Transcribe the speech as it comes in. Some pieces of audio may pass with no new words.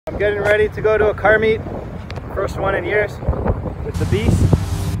getting ready to go to a car meet, first one in years, with the Beast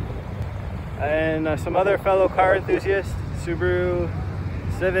and some other fellow car enthusiasts, Subaru,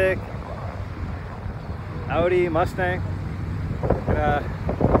 Civic, Audi, Mustang.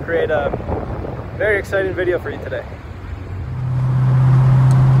 Gonna create a very exciting video for you today.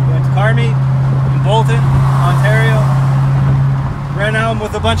 Going to car meet in Bolton, Ontario. Right now I'm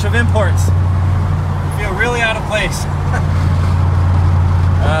with a bunch of imports. I feel really out of place.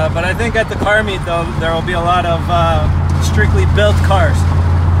 But I think at the car meet though, there will be a lot of strictly built cars.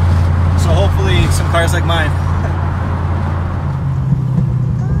 So hopefully some cars like mine.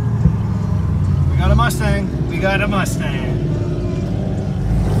 We got a Mustang. We got a Mustang.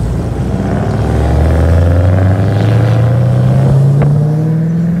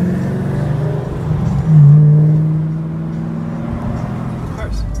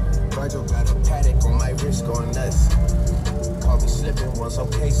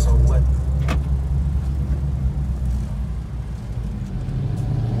 Okay, so what?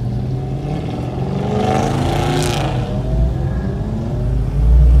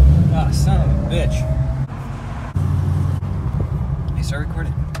 Ah, son of a bitch. Hey, start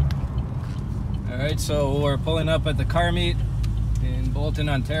recording. Alright, so we're pulling up at the car meet in Bolton,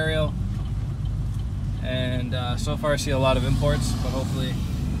 Ontario. And so far I see a lot of imports, but hopefully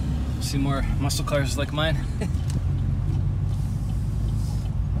we'll see more muscle cars like mine.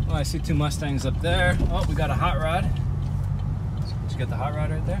 Oh, I see two Mustangs up there. Oh, we got a hot rod. Did you get the hot rod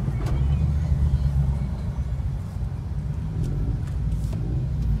right there?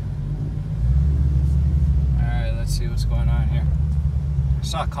 Alright, let's see what's going on here. I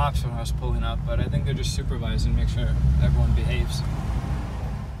saw cops when I was pulling up, but I think they're just supervising, make sure everyone behaves.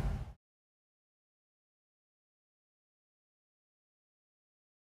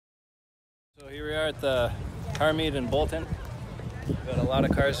 So here we are at the car meet in Bolton. Got a lot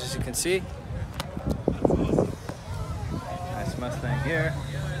of cars, as you can see. Nice Mustang here.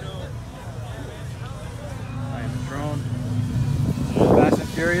 Nice drone. Fast and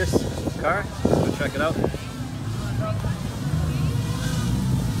Furious car. Let's go check it out.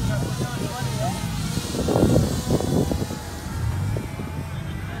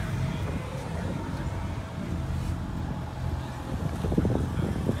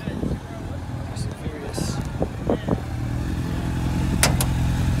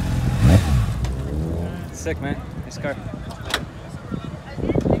 Sick, man. Nice car.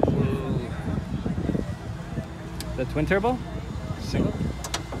 Ooh. The twin turbo? Single?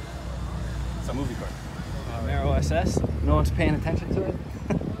 It's a movie car. Mero SS. No one's paying attention to it.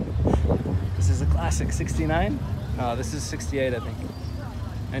 This is a classic 69. No, this is 68, I think.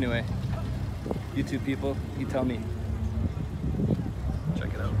 Anyway, YouTube people, you tell me.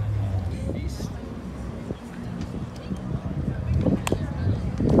 Check it out. Beast.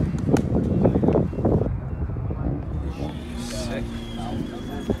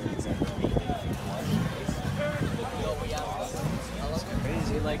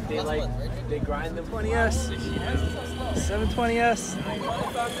 They grind them 20S, 720S.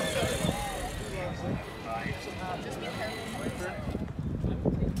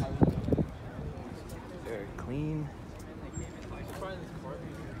 Very clean.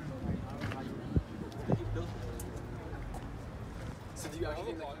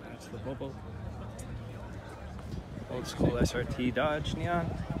 That's the Bobo. Old school SRT Dodge Neon.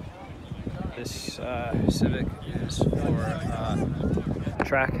 This Civic is for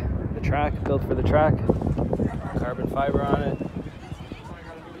track. The track, built for the track. Carbon fiber on it.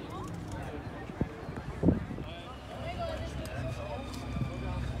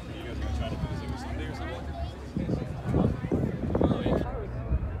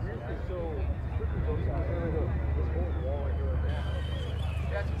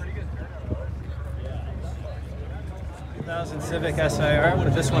 Civic SIR,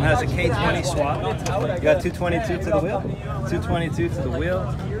 but this one has a K20 swap. You got 222 to the wheel. 222 to the wheel.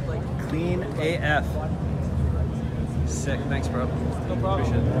 Clean AF. Sick. Thanks, bro. No problem.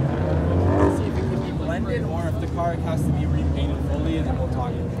 Appreciate it. See if it can be blended or if the car has to be repainted fully, and then we'll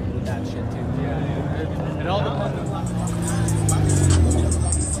talk with that shit too. Yeah. It all depends.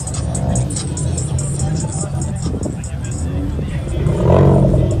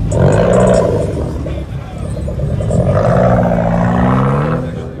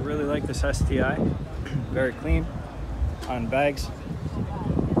 STI, very clean on bags,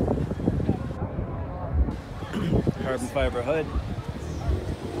 carbon fiber hood,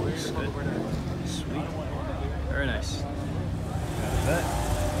 looks good, sweet, very nice. Got that.